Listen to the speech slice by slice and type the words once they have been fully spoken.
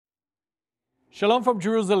Shalom from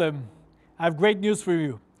Jerusalem. I have great news for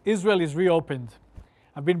you. Israel is reopened.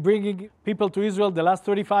 I've been bringing people to Israel the last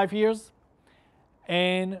 35 years,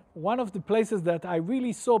 and one of the places that I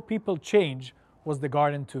really saw people change was the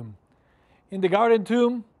Garden Tomb. In the Garden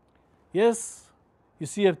Tomb, yes, you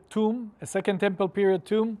see a tomb, a Second Temple period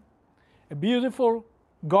tomb, a beautiful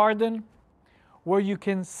garden where you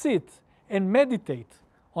can sit and meditate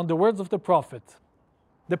on the words of the prophet.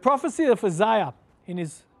 The prophecy of Isaiah in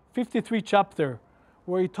his 53 chapter,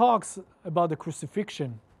 where he talks about the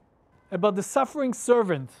crucifixion, about the suffering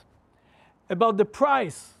servant, about the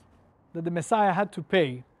price that the Messiah had to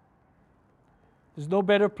pay. There's no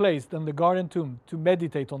better place than the Garden Tomb to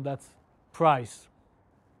meditate on that price.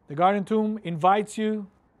 The Garden Tomb invites you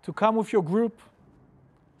to come with your group,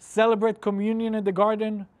 celebrate communion in the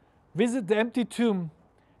garden, visit the empty tomb,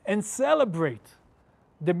 and celebrate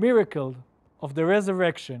the miracle of the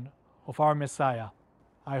resurrection of our Messiah.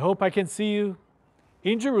 I hope I can see you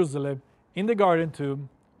in Jerusalem, in the Garden Tomb,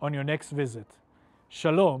 on your next visit.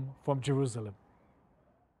 Shalom from Jerusalem.